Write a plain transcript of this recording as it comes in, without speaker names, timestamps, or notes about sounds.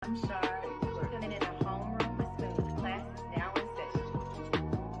I'm shy. We're feeling in a homeroom with Smooth. Class is now in session.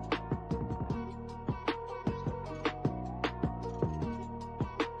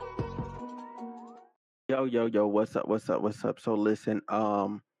 Yo, what's up? So listen,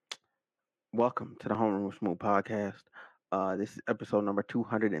 welcome to the Homeroom with Smooth podcast. This is episode number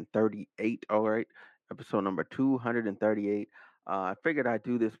 238, all right? Episode number 238. I figured I'd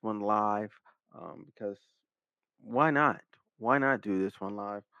do this one live, because why not? Why not do this one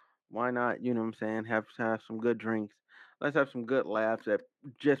live? Why not, you know what I'm saying, have some good drinks. Let's have some good laughs at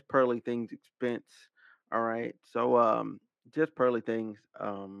Just Pearly Things expense. All right. So Just Pearly Things,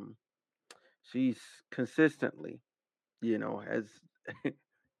 she's consistently, as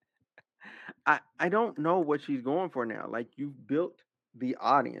I don't know what she's going for now. Like, you've built the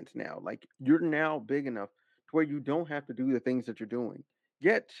audience now. Like, you're now big enough to where you don't have to do the things that you're doing.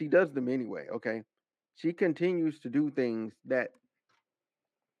 Yet she does them anyway, okay? She continues to do things that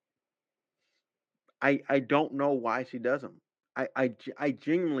I don't know why she does them. I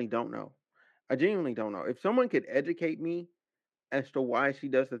genuinely don't know. I genuinely don't know. If someone could educate me as to why she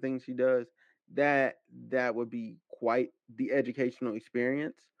does the things she does, that that would be quite the educational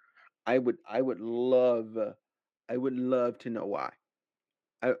experience. I would love to know why.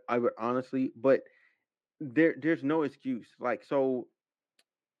 I would honestly, but there's no excuse. Like, so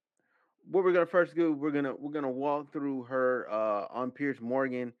what we're gonna first do, we're gonna walk through her on Pierce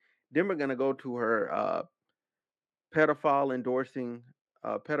Morgan, then we're gonna go to her pedophile endorsing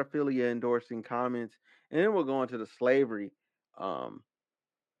pedophilia endorsing comments, and then we'll go into the slavery um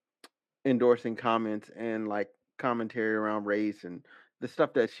endorsing comments and like commentary around race and the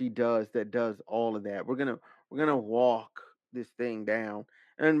stuff that she does that does all of that. We're gonna walk this thing down.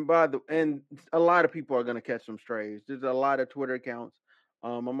 And a lot of people are gonna catch some strays. There's a lot of Twitter accounts.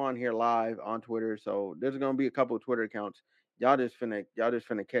 I'm on here live on Twitter, so there's gonna be a couple of Twitter accounts. Y'all just finna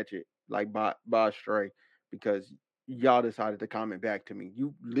catch it like by a stray because y'all decided to comment back to me.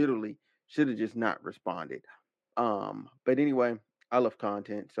 You literally should have just not responded. But anyway, I love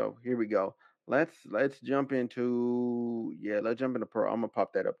content, so here we go. Let's jump into Pearl. I'm gonna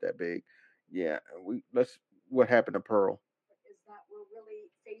pop that up that big. Yeah, we let's what happened to Pearl? Is that we're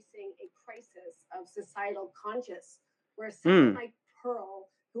really facing a crisis of societal conscience where someone like Pearl,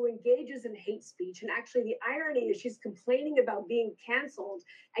 who engages in hate speech, and actually the irony is she's complaining about being canceled,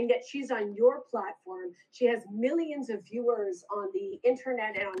 and yet she's on your platform. She has millions of viewers on the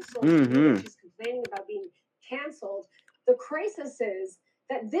internet and on social media. She's complaining about being canceled. The crisis is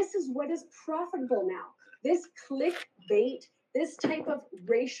that this is what is profitable now. This clickbait, this type of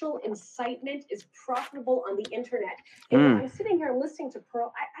racial incitement is profitable on the internet. And I'm sitting here listening to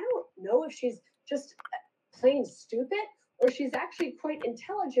Pearl. I don't know if she's just plain stupid or she's actually quite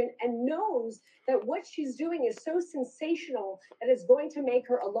intelligent and knows that what she's doing is so sensational that it's going to make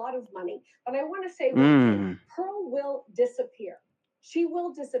her a lot of money. But I want to say one thing, Pearl will disappear. She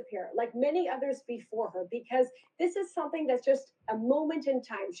will disappear like many others before her because this is something that's just a moment in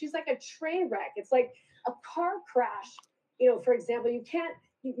time. She's like a train wreck. It's like a car crash. For example, you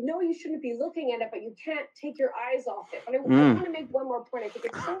know you shouldn't be looking at it, but you can't take your eyes off it. But I want to make one more point. I think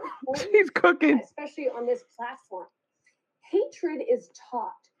it's so important. She's cooking. Especially on this platform. Hatred is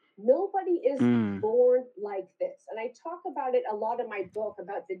taught. Nobody is born like this. And I talk about it a lot in my book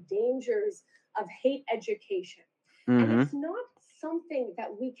about the dangers of hate education. And it's not something that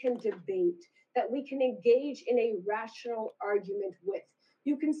we can debate, that we can engage in a rational argument with.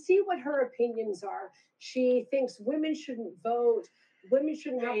 You can see what her opinions are. She thinks women shouldn't vote. Women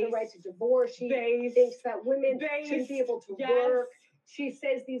shouldn't have the right to divorce. She thinks that women shouldn't be able to work. She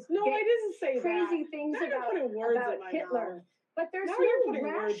says these I didn't say crazy things about Hitler. But there's no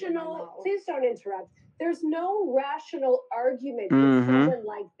rational. Please don't interrupt. There's no rational argument with someone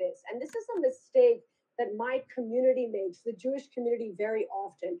like this, and this is a mistake that my community makes, the Jewish community, very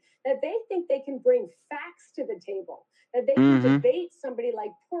often, that they think they can bring facts to the table, that they can debate somebody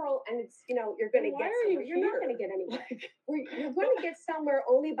like Pearl, and it's, you're going to get somewhere. You're not going to get anywhere. You're going to get somewhere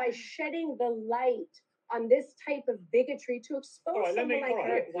only by shedding the light on this type of bigotry to expose someone like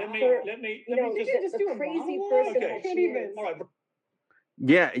her. Let me just do a crazy monologue? person that she is. All right.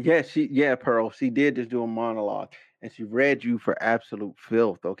 Yeah, Pearl. She did just do a monologue, and she read you for absolute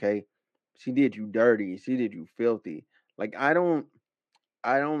filth. Okay, she did you dirty. She did you filthy. Like, I don't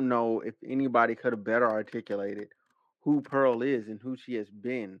know if anybody could have better articulated who Pearl is and who she has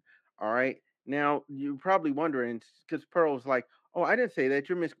been. All right. Now you're probably wondering because Pearl's like, "Oh, I didn't say that.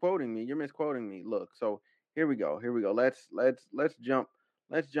 You're misquoting me. You're misquoting me." Look, so here we go. Here we go. Let's jump.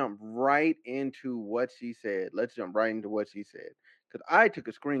 Let's jump right into what she said. Let's jump right into what she said because I took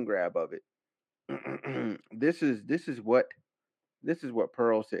a screen grab of it. This is what This is what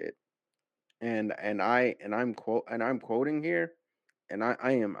Pearl said, I'm quoting here, and I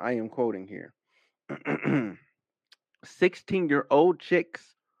am quoting here. 16-year-old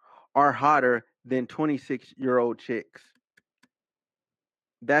chicks are hotter than 26-year-old chicks.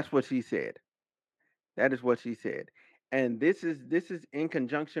 That's what she said. That is what she said. And this is in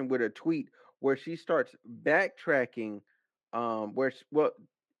conjunction with a tweet where she starts backtracking, well,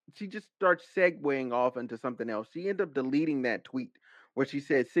 she just starts segueing off into something else. She ended up deleting that tweet where she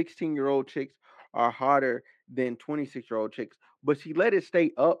said 16-year-old chicks are hotter than 26-year-old chicks, but she let it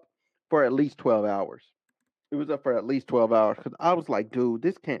stay up for at least 12 hours. It was up for at least 12 hours because I was like, dude,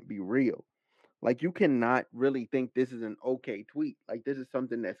 this can't be real. Like, you cannot really think this is an okay tweet. Like, this is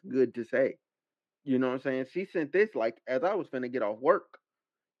something that's good to say. You know what I'm saying? She sent this like as I was finna get off work.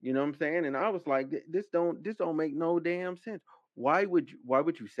 You know what I'm saying? And I was like, this don't make no damn sense. Why would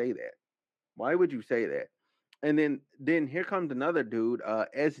you say that? Why would you say that? And then here comes another dude,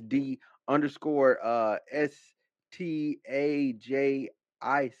 SD underscore STAJIC.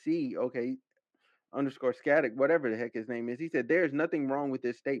 Okay, underscore scatic, whatever the heck his name is. He said, there is nothing wrong with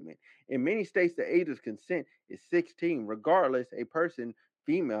this statement. In many states, the age of consent is 16. Regardless, a person,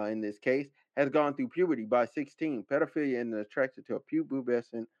 female in this case, has gone through puberty by 16. Pedophilia and attraction to a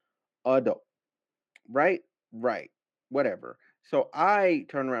pubescent adult. Right? Right. Whatever. So I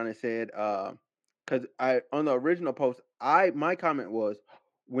turned around and said, because I on the original post, my comment was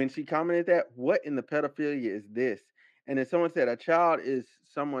when she commented that, what in the pedophilia is this? And then someone said a child is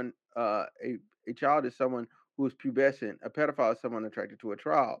someone a child is someone who is pubescent. A pedophile is someone attracted to a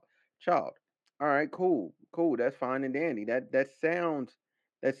child. All right, cool. Cool. That's fine and dandy. That sounds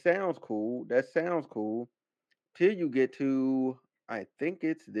cool. That sounds cool. Till you get to I think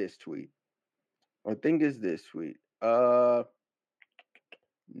it's this tweet. I think it's this tweet.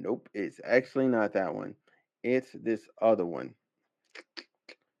 Nope, it's actually not that one. It's this other one.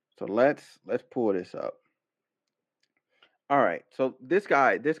 So let's pull this up. All right. So this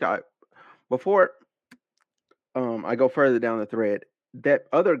guy before I go further down the thread, that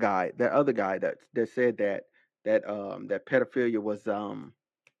other guy that said that pedophilia was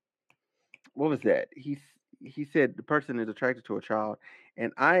what was that? He said the person is attracted to a child,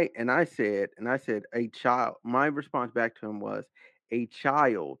 and I said a child. My response back to him was a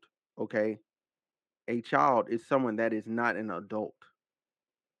child. Okay, a child is someone that is not an adult.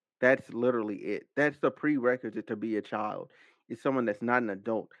 That's literally it. That's the prerequisite to be a child. Is someone that's not an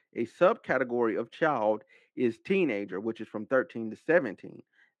adult. A subcategory of child is teenager, which is from 13 to 17.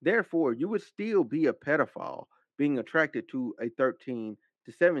 Therefore, you would still be a pedophile being attracted to a 13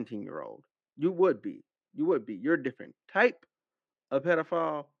 to 17-year-old. You would be. You would be. You're a different type of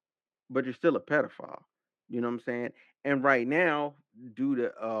pedophile, but you're still a pedophile. You know what I'm saying? And right now, due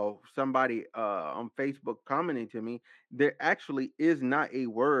to somebody on Facebook commenting to me, there actually is not a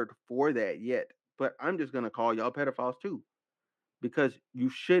word for that yet. But I'm just gonna call y'all pedophiles too, because you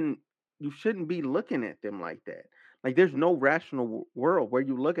shouldn't be looking at them like that. Like, there's no rational world where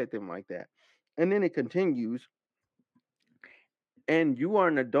you look at them like that. And then it continues, and you are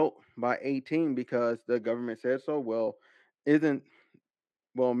an adult by 18 because the government says so. Isn't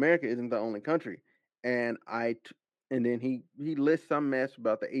America isn't the only country. And and then he lists some mess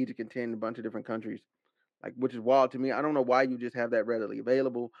about the age of consent in a bunch of different countries, like, which is wild to me. I don't know why you just have that readily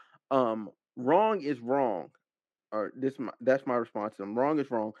available. Wrong is wrong, or that's my response to them. Wrong is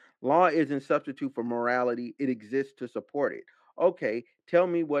wrong. Law isn't substitute for morality. It exists to support it. Okay, tell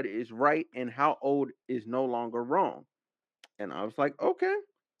me what is right and how old is no longer wrong. And I was like, okay,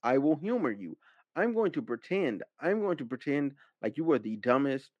 I will humor you. I'm going to pretend like you are the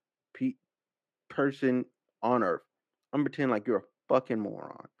dumbest person on earth. I'm pretending like you're a fucking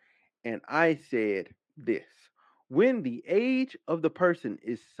moron. And I said this: when the age of the person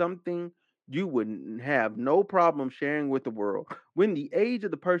is something you would have no problem sharing with the world, when the age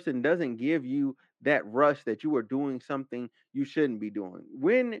of the person doesn't give you that rush that you are doing something you shouldn't be doing,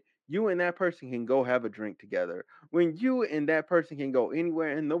 when you and that person can go have a drink together, when you and that person can go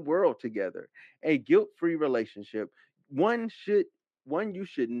anywhere in the world together, a guilt-free relationship, one should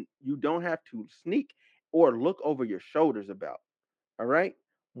you don't have to sneak or look over your shoulders about. All right.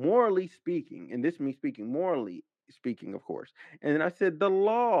 Morally speaking, and this means speaking morally speaking, of course. And then I said the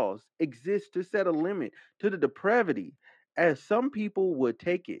laws exist to set a limit to the depravity, as some people would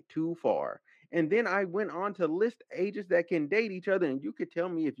take it too far. And then I went on to list ages that can date each other, and you could tell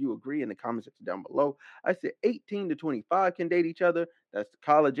me if you agree in the comment section down below. I said 18 to 25 can date each other. That's the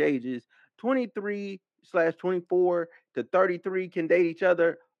college ages. 23/24 to 33 can date each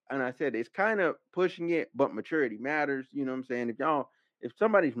other. And I said it's kind of pushing it, but maturity matters. You know what I'm saying? If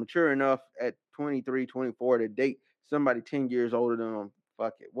somebody's mature enough at 23, 24 to date somebody 10 years older than them,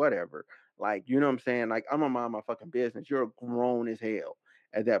 fuck it, whatever. Like, you know what I'm saying? Like, I'm gonna mind my fucking business. You're grown as hell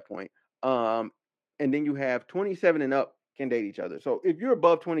at that point. Um, and then you have 27 and up can date each other. So if you're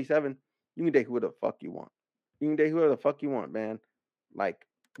above 27, you can date who the fuck you want. You can date whoever the fuck you want, man. Like,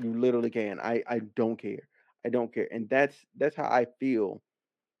 you literally can. I don't care. I don't care. And that's how I feel.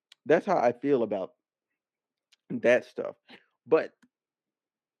 That's how I feel about that stuff. But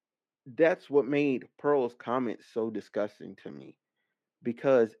that's what made Pearl's comments so disgusting to me,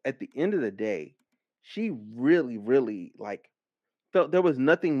 because at the end of the day, she really, really like felt there was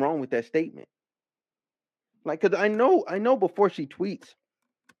nothing wrong with that statement. Like, cause I know before she tweets,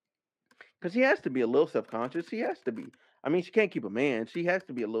 cause she has to be a little subconscious. She has to be. I mean, she can't keep a man. She has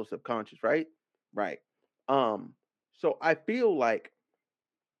to be a little subconscious, right? Right. Um. So I feel like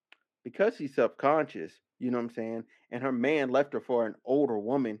because she's subconscious, you know what I'm saying, and her man left her for an older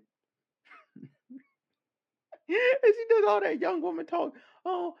woman. And she does all that young woman talk.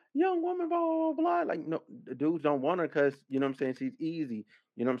 Oh, young woman, blah, blah, blah, blah. Like, no, the dudes don't want her because, you know what I'm saying, she's easy.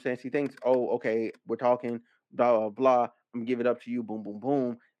 You know what I'm saying? She thinks, oh, okay, we're talking, blah, blah, blah. I'm going to give it up to you, boom, boom,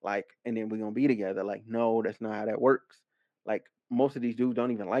 boom. Like, and then we're going to be together. Like, no, that's not how that works. Like, most of these dudes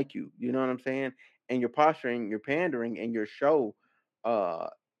don't even like you. You know what I'm saying? And you're posturing, you're pandering, and your show uh,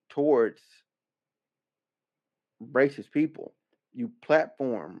 towards racist people. You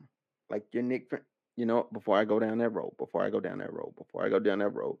platform like your Nick. You know, before I go down that road,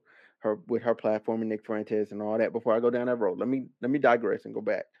 her with her platform and Nick Fuentes and all that. Before I go down that road, let me digress and go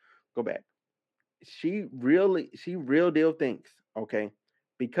back. Go back. She real deal thinks, okay,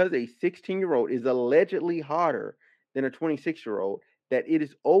 because a 16-year-old is allegedly hotter than a 26-year-old, that it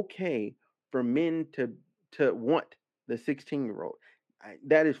is okay for men to want the 16-year-old.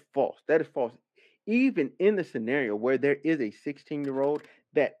 That is false. That is false. Even in the scenario where there is a 16-year-old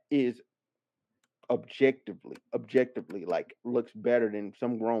that is objectively like looks better than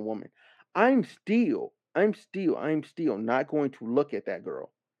some grown woman, I'm still not going to look at that girl.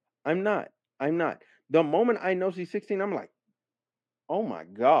 I'm not. I'm not. The moment I know she's 16, I'm like, oh my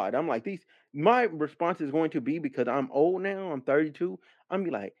God. I'm like, these, my response is going to be, because I'm old now, I'm 32. I'm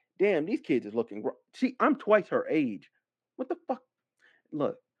be like, damn, these kids is looking, see, I'm twice her age. What the fuck?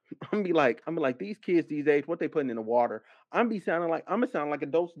 Look, I'm be like, these kids these age, what they putting in the water? I'm gonna sound like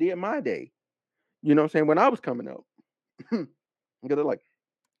adults did my day. You know what I'm saying? When I was coming up. Because they're like,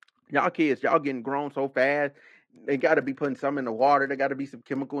 y'all kids, y'all getting grown so fast. They got to be putting some in the water. There got to be some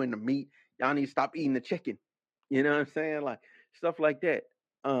chemical in the meat. Y'all need to stop eating the chicken. You know what I'm saying? Like stuff like that.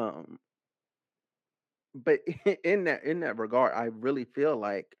 Um, but in that regard, I really feel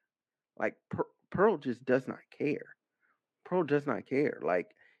like Pearl just does not care. Pearl does not care. Like,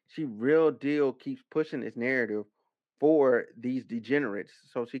 she real deal keeps pushing this narrative for these degenerates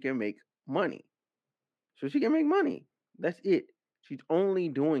so she can make money. So she can make money. That's it. She's only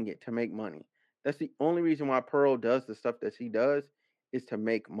doing it to make money. That's the only reason why Pearl does the stuff that she does, is to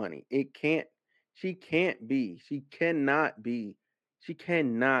make money. It can't, she cannot be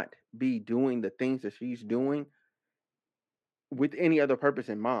doing the things that she's doing with any other purpose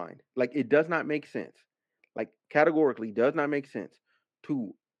in mind. Like, it does not make sense. Like, categorically does not make sense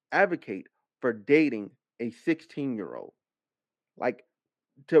to advocate for dating a 16-year-old. Like,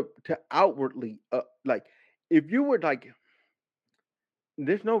 to outwardly like, if you were like,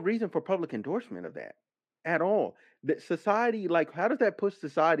 there's no reason for public endorsement of that at all. That society, like, how does that push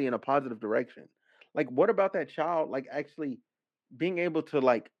society in a positive direction? Like, what about that child, like, actually being able to,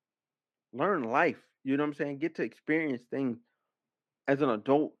 like, learn life? You know what I'm saying? Get to experience things as an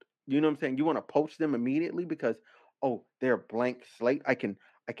adult. You know what I'm saying? You want to poach them immediately because, oh, they're a blank slate. I can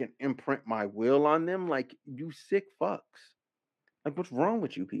imprint my will on them. Like, you sick fucks. Like, what's wrong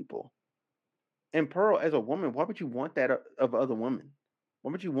with you people? And Pearl, as a woman, why would you want that of other women?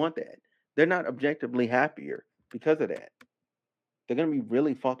 Why would you want that? They're not objectively happier because of that. They're gonna be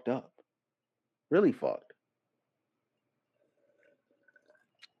really fucked up, really fucked.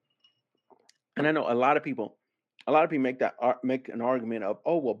 And I know a lot of people make an argument of,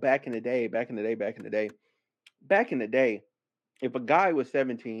 oh well, back in the day, if a guy was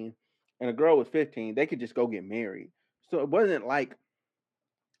 17 and a girl was 15, they could just go get married. So it wasn't like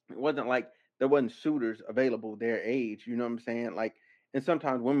there wasn't suitors available their age. You know what I'm saying? Like, and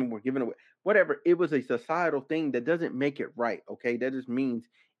sometimes women were given away. Whatever. It was a societal thing that doesn't make it right. Okay, that just means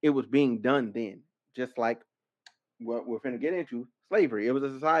it was being done then. Just like what we're finna get into, slavery. It was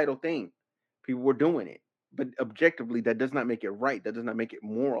a societal thing. People were doing it, but objectively, that does not make it right. That does not make it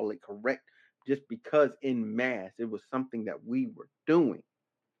morally correct. Just because in mass, it was something that we were doing.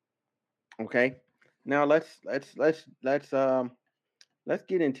 Okay. Now let's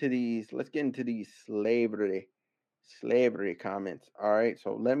get into these. Let's get into these slavery comments. All right,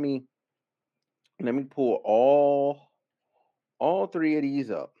 so let me pull all three of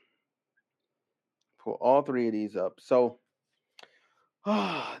these up. Pull all three of these up. So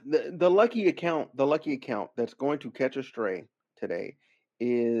the lucky account that's going to catch a stray today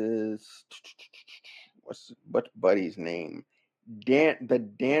is what's buddy's name? The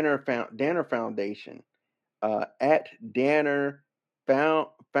Danner Foundation. At Danner found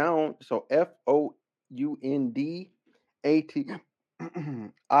so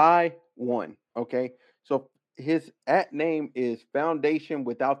FOUNDATI1. Okay, so his at name is Foundation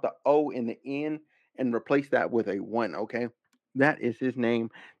without the O in the N, and replace that with a 1. Okay, that is his name.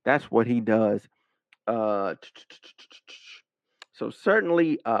 That's what he does. Uh, so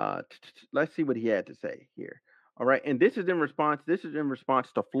certainly, let's see what he had to say here. All right, and this is in response. This is in response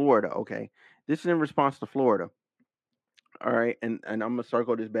to Florida. Okay, this is in response to Florida. All right, and I'm gonna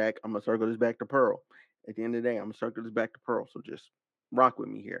circle this back. I'm gonna circle this back to Pearl. At the end of the day, I'm gonna circle this back to Pearl. So just rock with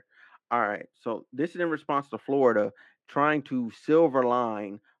me here. All right. So this is in response to Florida trying to silver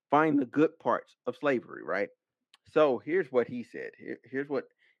line, find the good parts of slavery. Right. So here's what he said. Here's what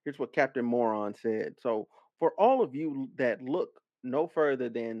Captain Moron said. So for all of you that look no further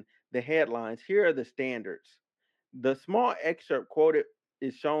than the headlines, here are the standards. The small excerpt quoted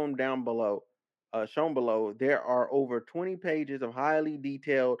is shown down below. Shown below, there are over 20 pages of highly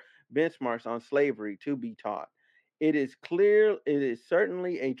detailed benchmarks on slavery to be taught. It is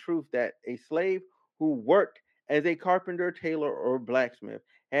certainly a truth that a slave who worked as a carpenter, tailor, or blacksmith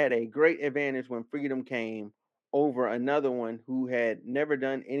had a great advantage when freedom came over another one who had never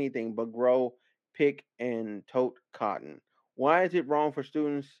done anything but grow, pick, and tote cotton. Why is it wrong for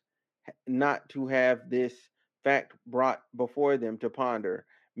students not to have this fact brought before them to ponder?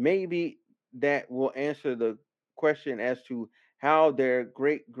 Maybe that will answer the question as to how their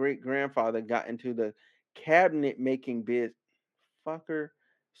great great grandfather got into the cabinet making biz fucker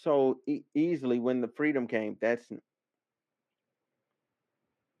so easily when the freedom came. That's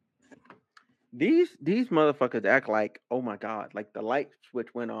these motherfuckers act like, oh my god, like the light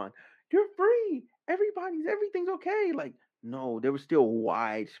switch went on. You're free. Everything's okay. Like, no, there was still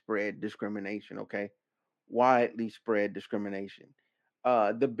widespread discrimination, okay? Widely spread discrimination.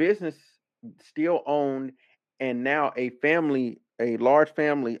 The business still owned, and now a large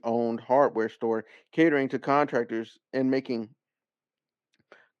family owned hardware store catering to contractors and making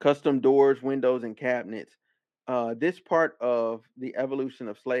custom doors, windows, and cabinets. This part of the evolution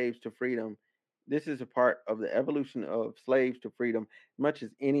of slaves to freedom. This is a part of the evolution of slaves to freedom, much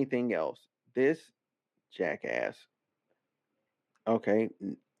as anything else. This jackass. Okay.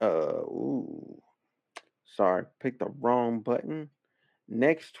 Ooh. Sorry, picked the wrong button.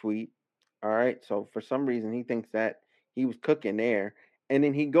 Next tweet. All right. So for some reason he thinks that he was cooking there, and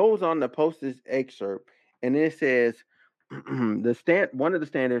then he goes on to post this excerpt, and it says one of the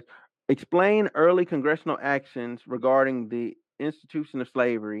standards explain early congressional actions regarding the institution of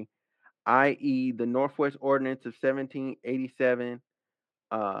slavery, i.e., the Northwest Ordinance of 1787.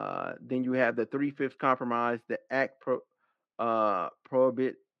 Then you have the Three-Fifths Compromise, the Act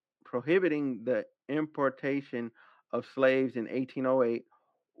prohibiting the importation of slaves in 1808.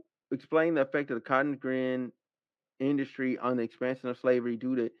 Explain the effect of the cotton gin industry on the expansion of slavery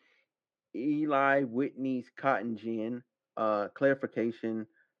due to Eli Whitney's cotton gin. Clarification.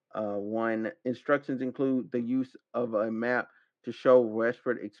 One, instructions include the use of a map to show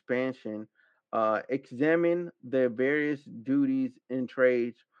westward expansion. Examine the various duties and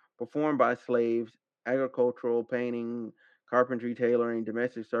trades performed by slaves: agricultural, painting, carpentry, tailoring,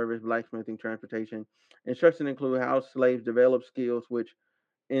 domestic service, blacksmithing, transportation. Instructions include how slaves develop skills which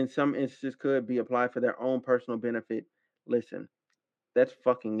in some instances could be applied for their own personal benefit. Listen, that's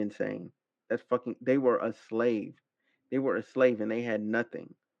fucking insane. They were a slave. They were a slave and they had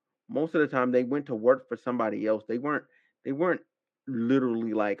nothing. Most of the time they went to work for somebody else. They weren't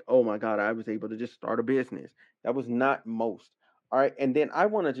literally like, "Oh my god, I was able to just start a business." That was not most. All right, and then I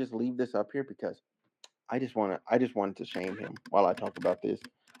want to just leave this up here because I just wanted to shame him while I talk about this.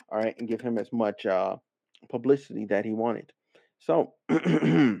 All right, and give him as much publicity that he wanted. So,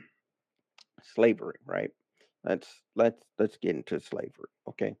 slavery, right? Let's get into slavery,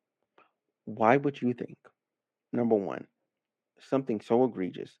 okay? Why would you think, number one, something so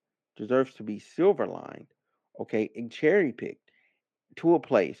egregious deserves to be silver lined, okay, and cherry picked to a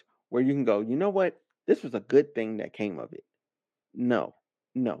place where you can go, you know what? This was a good thing that came of it. No,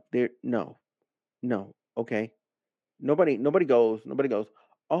 no, okay. Nobody goes,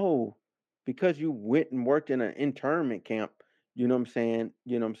 oh, because you went and worked in an internment camp, or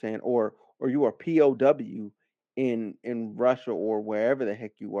you were POW in Russia or wherever the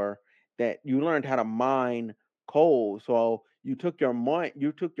heck you were, that you learned how to mine coal. So you took your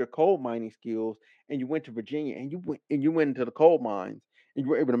coal mining skills and you went to Virginia and you went into the coal mines and you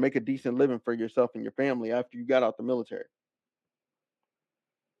were able to make a decent living for yourself and your family after you got out the military.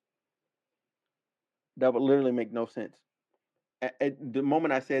 That would literally make no sense. At the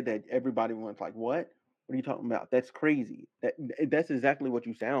moment I said that, everybody was like, "What? What are you talking about? That's crazy." That's exactly what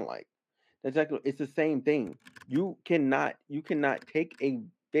you sound like. That's exactly. It's the same thing. You cannot take a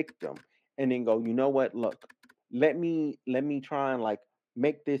victim and then go, you know what? Look, let me try and like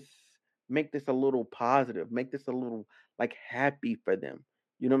make this make this a little positive, make this a little like happy for them.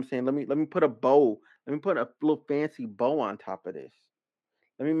 You know what I'm saying? Let me put a bow. Let me put a little fancy bow on top of this.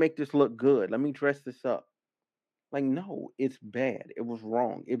 Let me make this look good. Let me dress this up. Like, no, it's bad. It was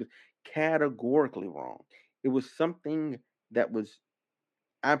wrong. It was categorically wrong. It was something that was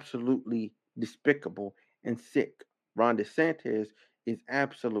absolutely despicable and sick. Ron DeSantis is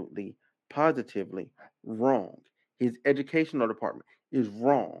absolutely, positively wrong. His educational department is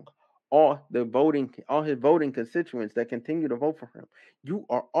wrong. All his voting constituents that continue to vote for him, you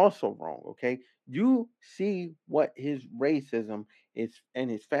are also wrong. Okay, you see what his racism is and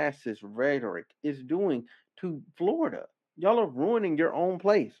his fascist rhetoric is doing to Florida. Y'all are ruining your own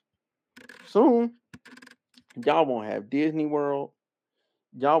place. Soon, y'all won't have Disney World.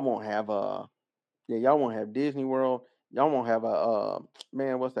 Y'all won't have y'all won't have Disney World. Y'all won't have a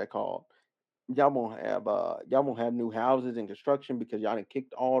man, what's that called? Y'all won't have new houses in construction because y'all done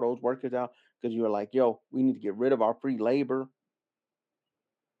kicked all those workers out because you were like, yo, we need to get rid of our free labor.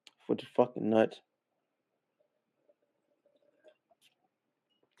 Which is fucking nuts.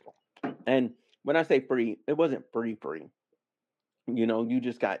 And when I say free, it wasn't free. You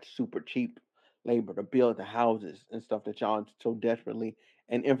just got super cheap labor to build the houses and stuff that y'all so desperately,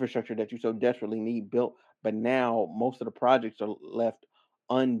 and infrastructure that you so desperately need built. But now most of the projects are left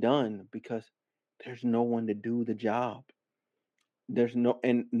undone because there's no one to do the job. There's no,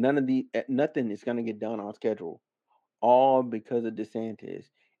 and nothing is going to get done on schedule, all because of DeSantis.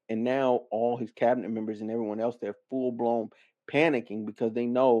 And now all his cabinet members and everyone else, they're full blown panicking because they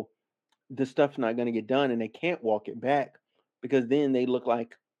know this stuff's not going to get done and they can't walk it back because then they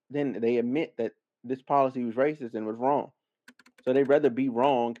admit that this policy was racist and was wrong. So they'd rather be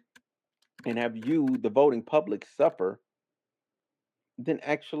wrong and have you, the voting public, suffer than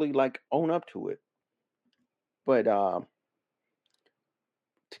actually like own up to it. But to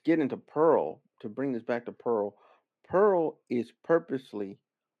get into Pearl, to bring this back to Pearl, Pearl is purposely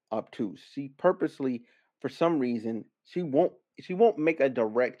obtuse. She purposely, for some reason, she won't make a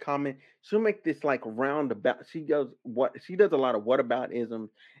direct comment. She'll make this like roundabout. She does a lot of whataboutism and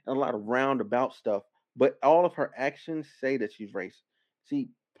a lot of roundabout stuff, but all of her actions say that she's racist. See,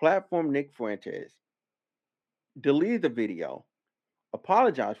 platform Nick Fuentes, deleted the video,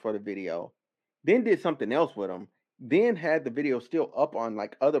 apologized for the video, then did something else with him, then had the video still up on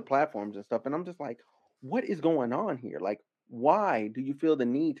like other platforms and stuff. And I'm just like, what is going on here? Like, why do you feel the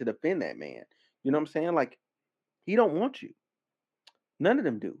need to defend that man? You know what I'm saying? Like, he don't want you. None of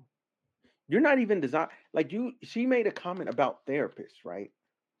them do. You're not even designed like you. She made a comment about therapists, right?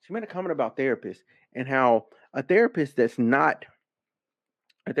 She made a comment about therapists and how a therapist that's not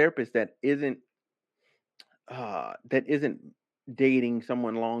a therapist that isn't dating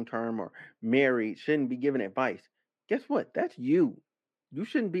someone long term or married shouldn't be giving advice. Guess what? That's you. You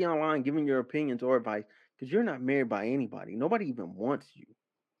shouldn't be online giving your opinions or advice because you're not married by anybody. Nobody even wants you.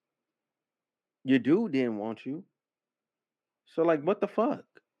 Your dude didn't want you. So like what the fuck?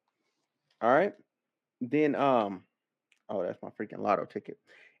 All right. Then oh, that's my freaking lotto ticket.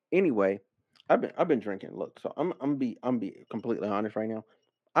 Anyway, I've been drinking. Look, so I'm be completely honest right now.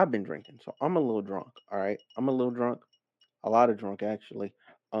 I've been drinking, so I'm a little drunk. All right, I'm a little drunk, a lot of drunk actually.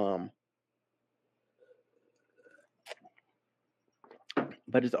 Um,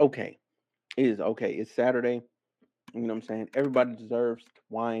 but it's okay. It is okay. It's Saturday. You know what I'm saying? Everybody deserves to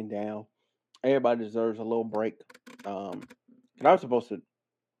wind down. Everybody deserves a little break. And I was supposed to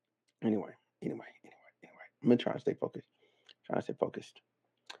anyway. Anyway. I'm gonna try to stay focused. Trying to stay focused.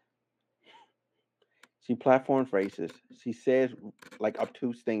 She platforms racist. She says like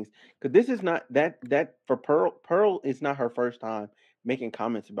obtuse things. Because this is not that for Pearl. Pearl is not her first time making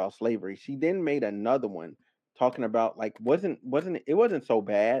comments about slavery. She then made another one talking about like it wasn't so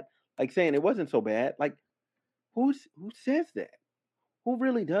bad. Like saying it wasn't so bad. Like who says that? Who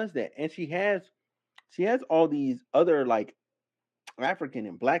really does that? And she has all these other like African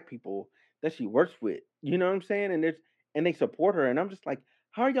and black people that she works with. You know what I'm saying? And they support her. And I'm just like,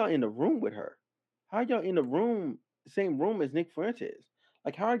 how are y'all in the room with her? How are y'all in the room, same room as Nick Fuentes?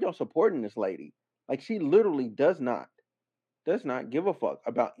 Like, how are y'all supporting this lady? Like, she literally does not give a fuck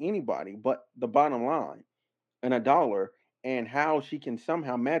about anybody but the bottom line. and $1 and how she can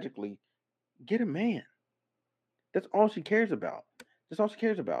somehow magically get a man. That's all she cares about. That's all she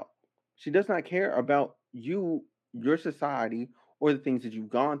cares about. She does not care about you, your society, or the things that you've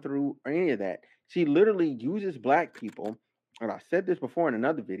gone through, or any of that. She literally uses black people, and I said this before in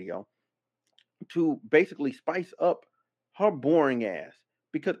another video, to basically spice up her boring ass.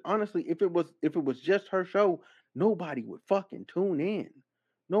 Because honestly, if it was just her show, nobody would fucking tune in.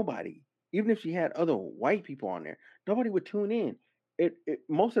 Nobody. Even if she had other white people on there, nobody would tune in. It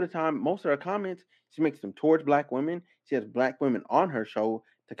most of the time, most of her comments, she makes them towards black women. She has black women on her show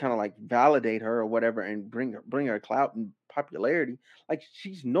to kind of like validate her or whatever and bring her clout and popularity. Like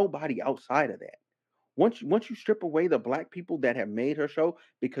she's nobody outside of that. Once you strip away the black people that have made her show,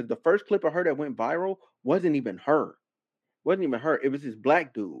 because the first clip of her that went viral wasn't even her. Wasn't even her. It was this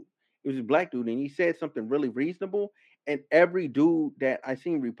black dude. It was this black dude, and he said something really reasonable. And every dude that I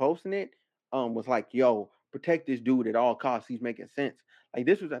seen reposting it, was like, "Yo, protect this dude at all costs. He's making sense." Like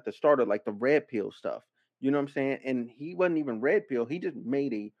this was at the start of like the red pill stuff. You know what I'm saying? And he wasn't even red pill. He just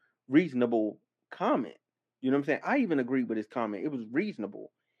made a reasonable comment. You know what I'm saying? I even agreed with his comment. It was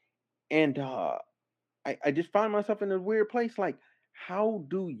reasonable. And I just find myself in a weird place. Like, how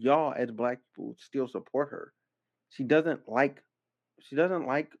do y'all as black people still support her? She doesn't like. She doesn't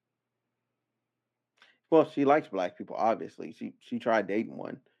like. Well, she likes black people. Obviously, she tried dating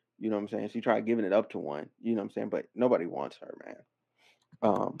one. You know what I'm saying? She tried giving it up to one. You know what I'm saying? But nobody wants her, man.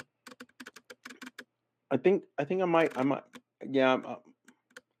 Um, I think I might. Yeah.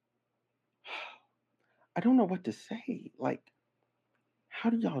 I don't know what to say. Like, how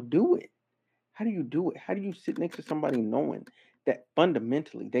do y'all do it? How do you do it? How do you sit next to somebody knowing that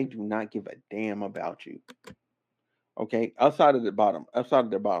fundamentally they do not give a damn about you? Okay, outside of their bottom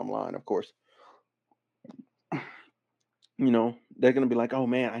line, of course. They're gonna be like, "Oh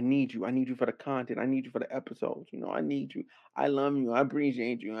man, I need you for the content, I need you for the episodes. I need you, I love you, I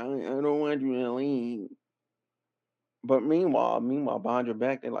appreciate you, I don't want you to leave." But meanwhile, behind your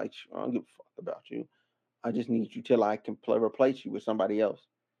back, they're like, "I don't give a fuck about you. I just need you till I can replace you with somebody else."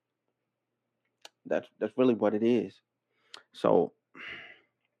 That's really what it is. So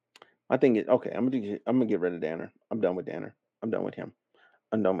my thing is, okay, I'm gonna get rid of Danner. I'm done with Danner. I'm done with him.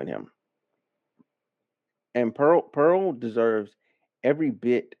 I'm done with him. And Pearl deserves every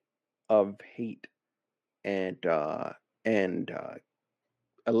bit of hate and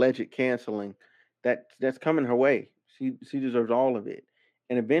alleged canceling that's coming her way. She deserves all of it.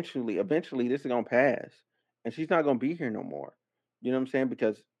 And eventually this is gonna pass. And she's not gonna be here no more. You know what I'm saying?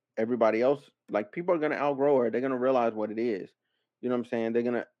 Because everybody else, like people are gonna outgrow her. They're gonna realize what it is. You know what I'm saying?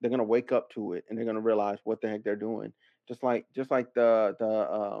 They're gonna wake up to it and they're gonna realize what the heck they're doing. Just like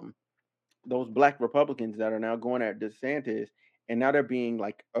the those black Republicans that are now going at DeSantis, and now they're being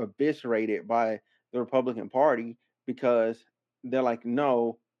like eviscerated by the Republican Party because they're like,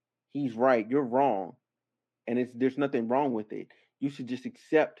 no, he's right, you're wrong, and there's nothing wrong with it. You should just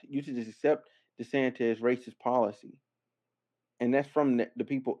accept DeSantis' racist policy, and that's from the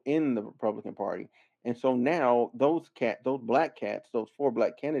people in the Republican Party. And so now those black cats, those four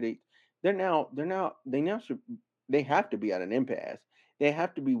black candidates, they have to be at an impasse. They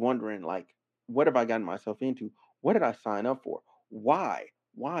have to be wondering like, what have I gotten myself into? What did I sign up for? Why?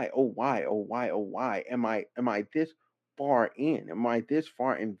 Why? Oh why? Oh why? Oh why? Am I this far in? Am I this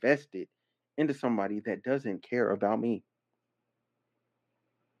far invested into somebody that doesn't care about me?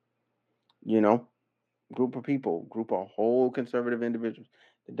 You know? Group of whole conservative individuals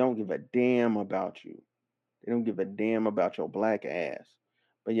that don't give a damn about you. They don't give a damn about your black ass.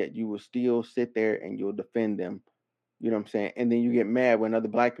 But yet you will still sit there and you'll defend them. You know what I'm saying? And then you get mad when other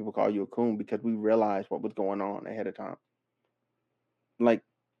black people call you a coon because we realized what was going on ahead of time. Like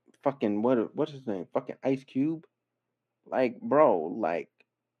fucking what's his name? Fucking Ice Cube? Like, bro,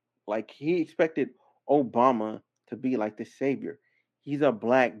 like he expected Obama to be like the savior. He's a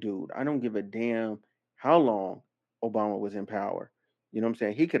black dude. I don't give a damn how long Obama was in power. You know what I'm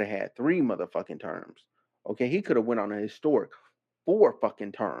saying? He could have had 3 motherfucking terms. Okay? He could have went on a historic 4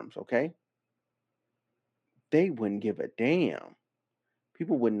 fucking terms, okay? They wouldn't give a damn.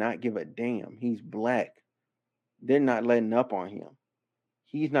 People would not give a damn. He's black. They're not letting up on him.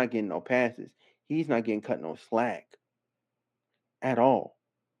 He's not getting no passes. He's not getting cut no slack at all.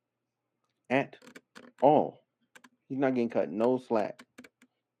 At all. He's not getting cut no slack.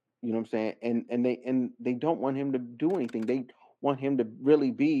 You know what I'm saying? And they don't want him to do anything. They want him to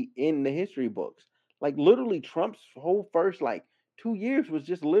really be in the history books. Like literally Trump's whole first like 2 years was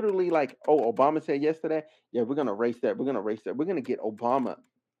just literally like, oh, Obama said yes to that. Yeah, we're gonna erase that. We're gonna erase that. We're gonna get Obama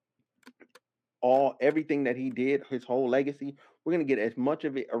everything that he did, his whole legacy. We're gonna get as much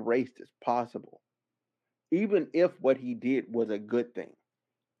of it erased as possible. Even if what he did was a good thing,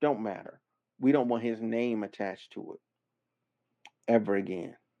 don't matter. We don't want his name attached to it ever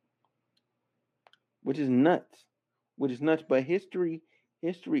again, which is nuts. Which is nuts. But history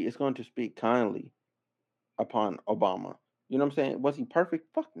is going to speak kindly upon Obama. You know what I'm saying? Was he perfect?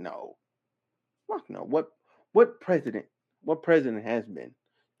 Fuck no. Fuck no. What president? What president has been?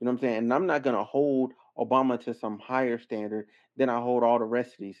 You know what I'm saying? And I'm not gonna hold Obama to some higher standard than I hold all the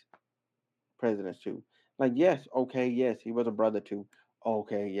rest of these presidents to. Like, yes, okay, yes, he was a brother too.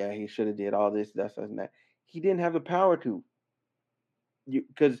 Okay, yeah, he should have did all this, that, and that. He didn't have the power to.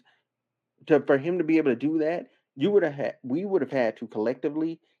 Because for him to be able to do that, we would have had to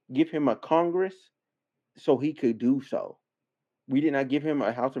collectively give him a Congress so he could do so. We did not give him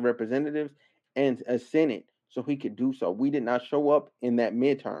a House of Representatives and a Senate so he could do so. We did not show up in that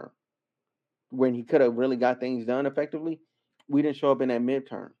midterm when he could have really got things done effectively. We didn't show up in that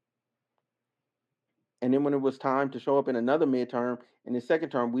midterm. And then when it was time to show up in another midterm, in the second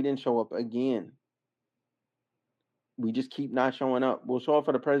term, we didn't show up again. We just keep not showing up. We'll show up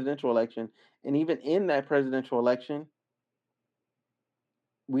for the presidential election. And even in that presidential election,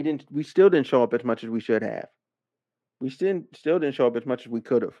 we still didn't show up as much as we should have. We still didn't show up as much as we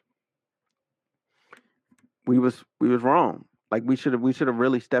could have. We was wrong. Like we should have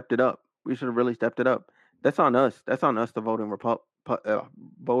really stepped it up. We should have really stepped it up. That's on us. That's on us, the voting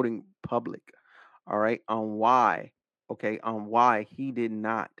public. All right, on why? Okay, on why he did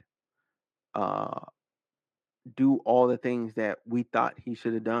not uh do all the things that we thought he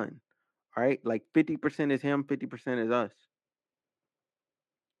should have done. All right, like 50% is him, 50% is us.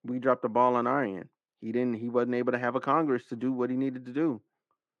 We dropped the ball on our end. He wasn't able to have a Congress to do what he needed to do.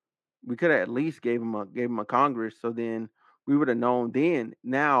 We could have at least gave him a Congress, so then we would have known. Then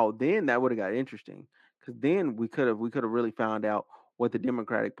that would have got interesting, because then we could have really found out what the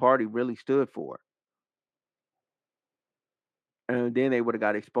Democratic Party really stood for, and then they would have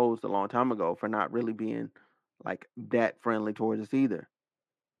got exposed a long time ago for not really being like that friendly towards us either.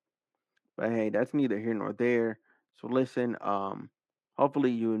 But hey, that's neither here nor there. So listen,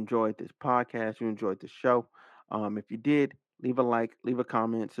 hopefully you enjoyed this podcast, you enjoyed the show. If you did, leave a like, leave a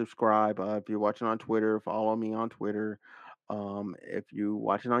comment, subscribe. If you're watching on Twitter, follow me on Twitter. If you're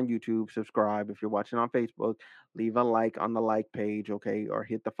watching on YouTube, subscribe. If you're watching on Facebook, leave a like on the like page, okay, or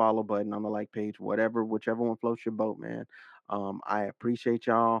hit the follow button on the like page, whichever one floats your boat, man. I appreciate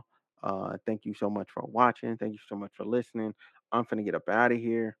y'all. Thank you so much for watching. Thank you so much for listening. I'm finna get up out of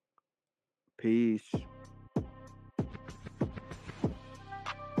here. Peace.